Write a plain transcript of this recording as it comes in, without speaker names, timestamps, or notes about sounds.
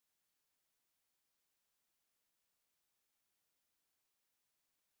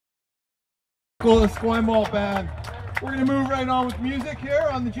The Squimalt Band. We're going to move right on with music here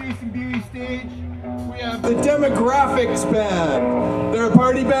on the Jason Beauty stage. We have the Demographix Band. They're a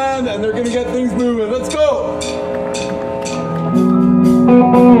party band and they're going to get things moving. Let's go!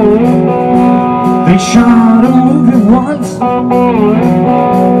 They shot a movie once in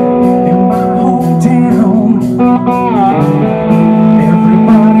my hometown.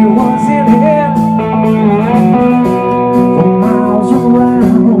 Everybody was in it for miles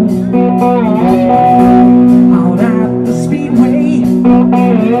around. Out at the Speedway, some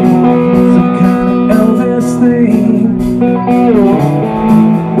kind of Elvis thing.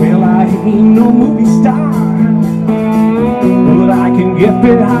 Well, I ain't no movie star, but I can get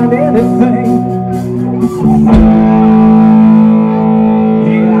behind anything.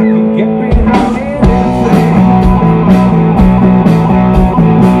 Yeah, I can get behind anything.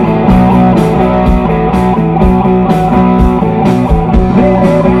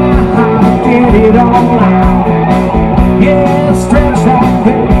 Let it all out. Yeah, stretch that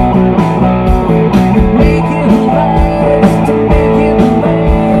thing. Make it last, to make it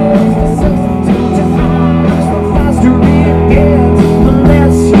last. The substitute to ours, the faster it gets, the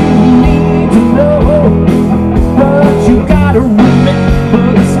less you need to know. But you gotta remember,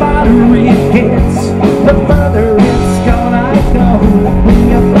 the smarter it gets, the further it's gonna go. When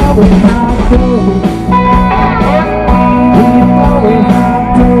you're blowing hot dough, when you're blowing hot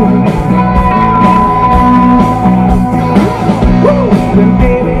dough. When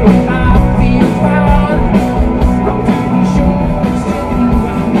baby I feel fine, I'm pretty sure it's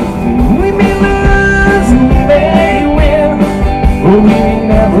genuine. We may lose and we may win, but we may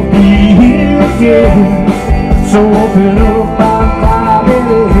never be here again. So open up my body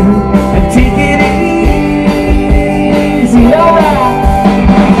and take it easy, alright.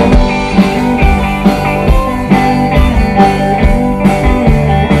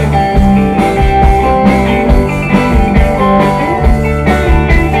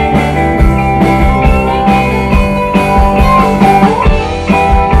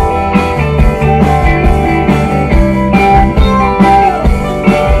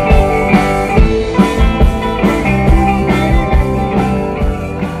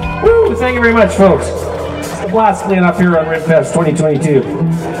 Thank you very much, folks. It's a blast playing up here on Ribfest 2022.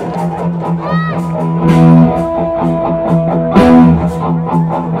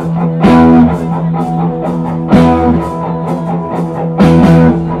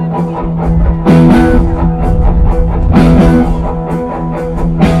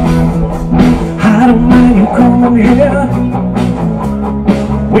 I don't mind you coming here,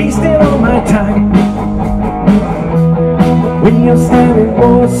 wasting all my time. When you're standing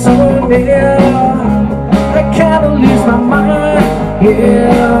for so near, I kinda lose my mind,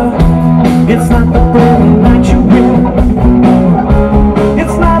 yeah. It's not the burden that you win,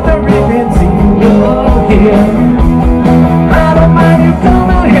 it's not the ribbons in your hair. I don't mind you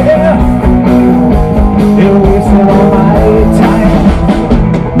coming here, you're wasting all my time.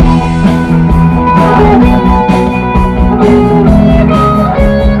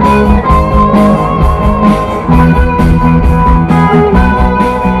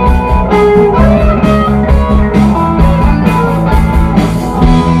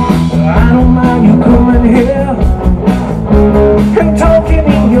 And talking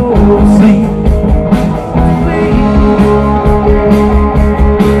in your sleep.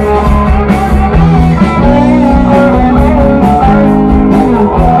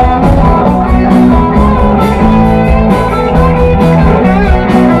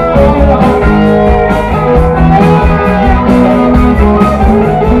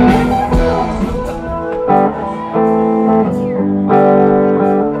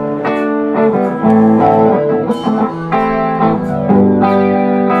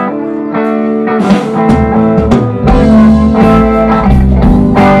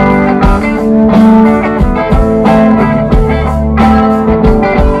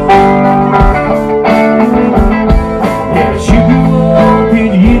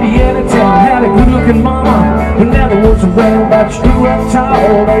 Screw up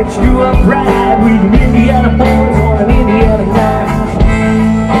tall, they screw up pride. We the Indiana boys on an Indiana night.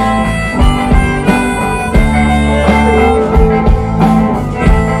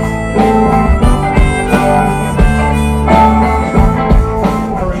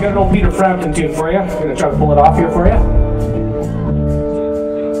 We got an old Peter Frampton tune for you. I'm gonna try to pull it off here for you.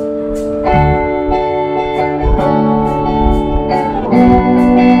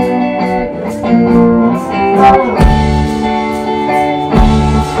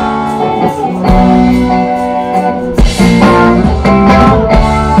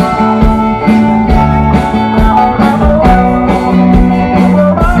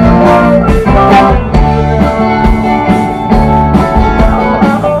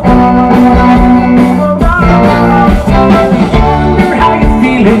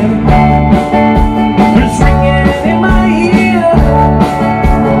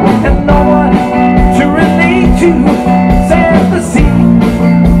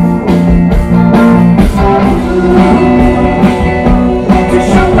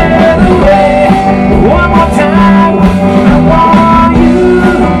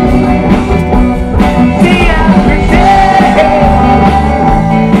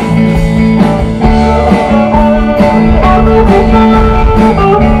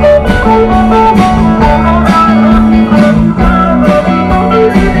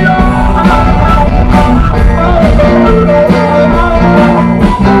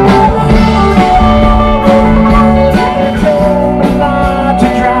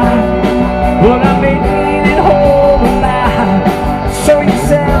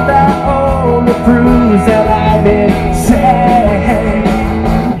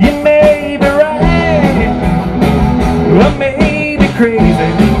 crazy.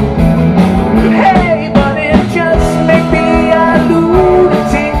 But hey, but it just may be a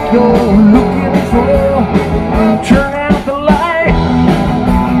lunatic you're looking for. Turn out the light.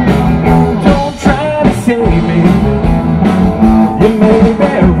 Don't try to save me. You may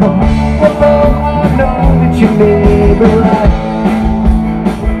be wrong, although I know that you may be right.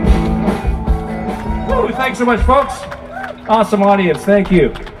 Woo, thanks so much, folks. Awesome audience, thank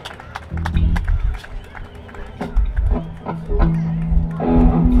you.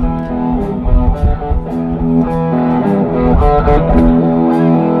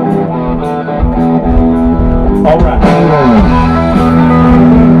 All right.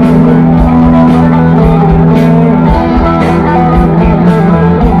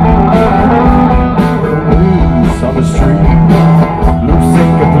 On the street, loose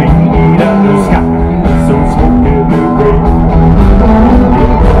and complete under sky so smoky blue gray.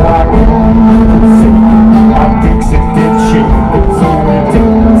 I can see optics in dead shape, so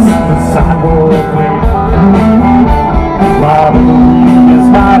intense the sidewalk play. While the his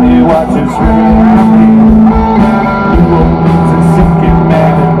body watches around me. New Orleans is sinking,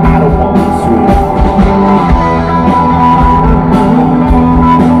 man, and I don't want to swim.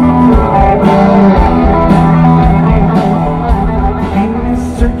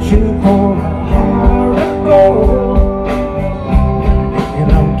 Searching for a heart of gold, and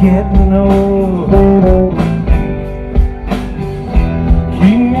I'm getting old.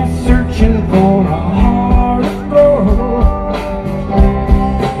 Keep me searching for a heart of gold,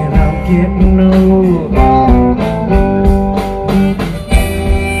 and I'm getting old.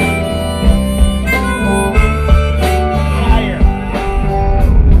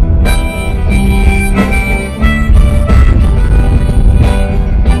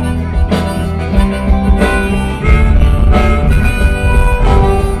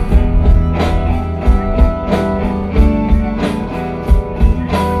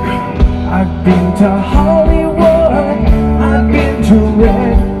 I've been to Hollywood, I've been to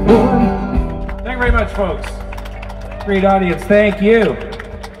Redwood. Thank you very much, folks. Great audience, thank you.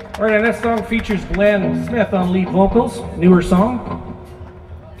 All right, our next song features Glenn Smith on lead vocals, newer song.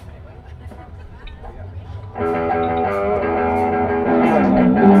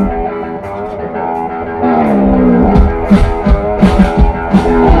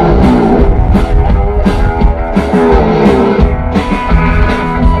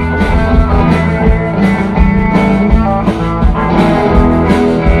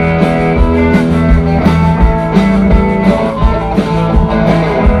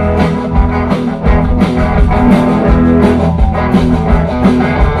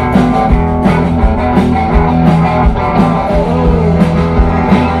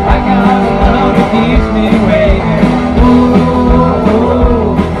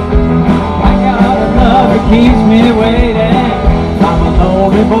 Keeps me waiting. I'm a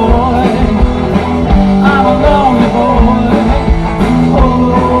lonely boy. I'm a lonely boy. Oh,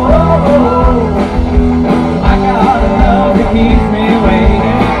 oh, oh. I got a love that keeps me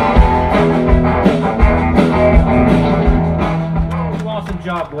waiting. Awesome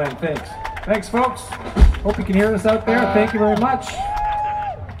job, Glenn. Thanks. Thanks, folks. Hope you can hear us out there. Thank you very much.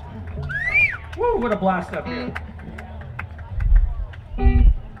 Woo, what a blast up here.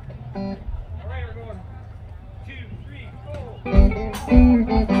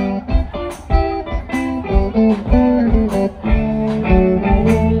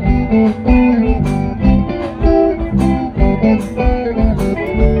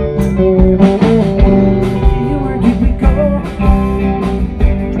 Where did we go?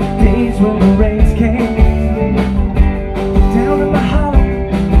 Days when the rains came down in the hollow,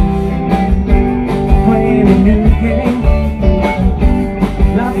 playing a new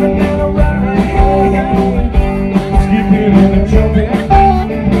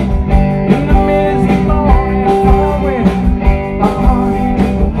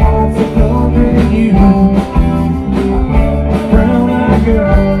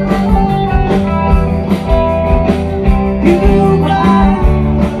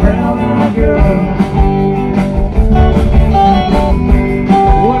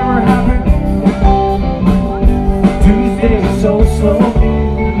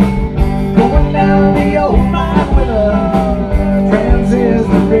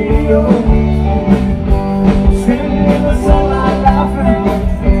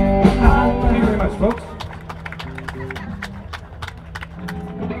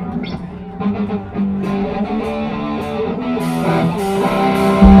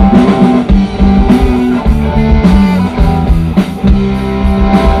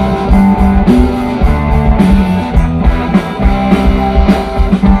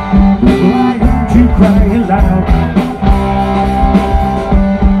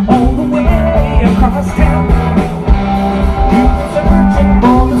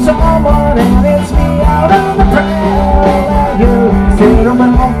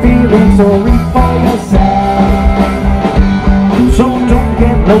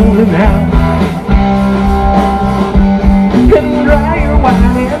lonely now. And dry your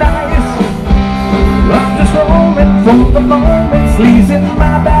whining eyes. I'm just roaming from the moment, sleazing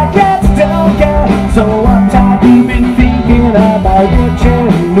my back gets don't care. So uptight, you've been thinking about what you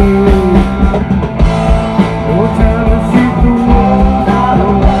need. No time to shoot the world out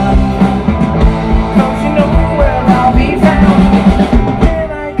of life, 'cause you know where I'll be found when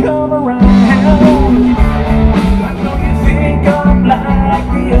I come around. I know you think I'm like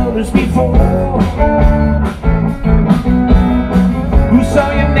the others before, who saw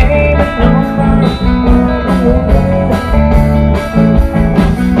your name and number.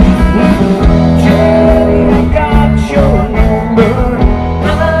 Jenny, I got your number. I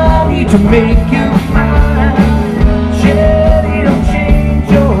need to make you mine. Jenny, don't change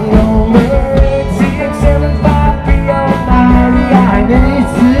your number. 8675309.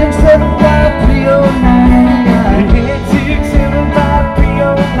 8675309.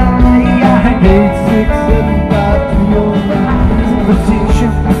 8675309. 8675309.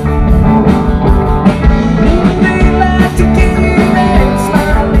 Invitation. Daylight to get and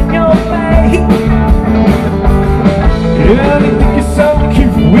smile in your face. Yeah, they think you're so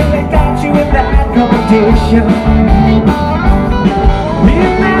cute. Well, they got you in that competition.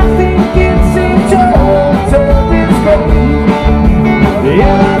 And I think it's a total disgrace.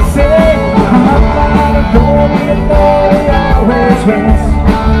 Yeah, I say I'm out of glory and glory always rests.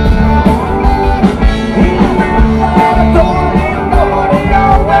 I'm out of glory and glory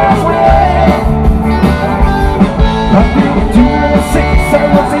always rests. I feel 206, I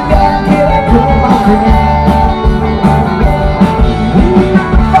was a young kid, I grew my green.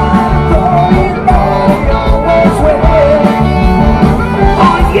 I'm out of glory and glory always rests.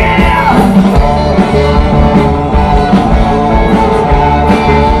 Oh yeah!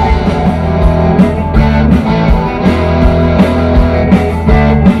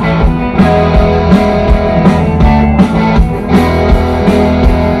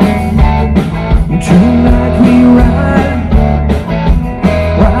 Tonight we ride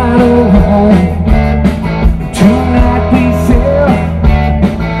alone. Tonight we sail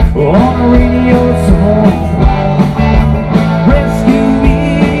on a radio zone. Rescue me,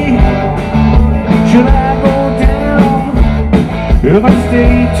 should I go down if I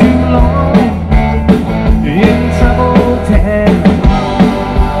stay too long in trouble town?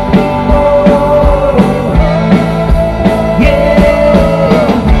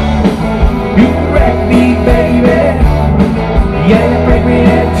 Yeah, you break me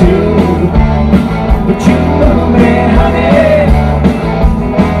in two, but you move me, honey.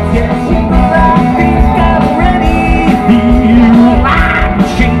 Yes, you know I think I'm ready. I'm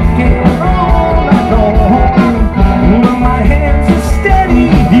shaking all night long, but my hands are steady.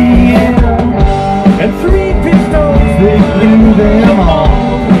 Yeah. And 3 pistols, they blew them all.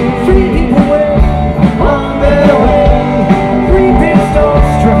 3 people went on their way. 3 pistols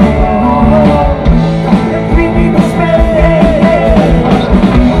strong. And 3 people spent.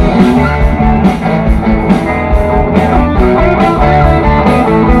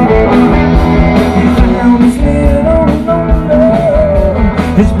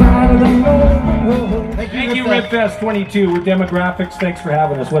 Thank you, Ribfest 22 with Demographix. Thanks for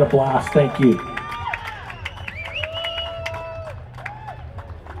having us. What a blast. Thank you.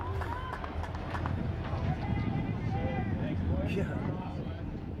 Yeah.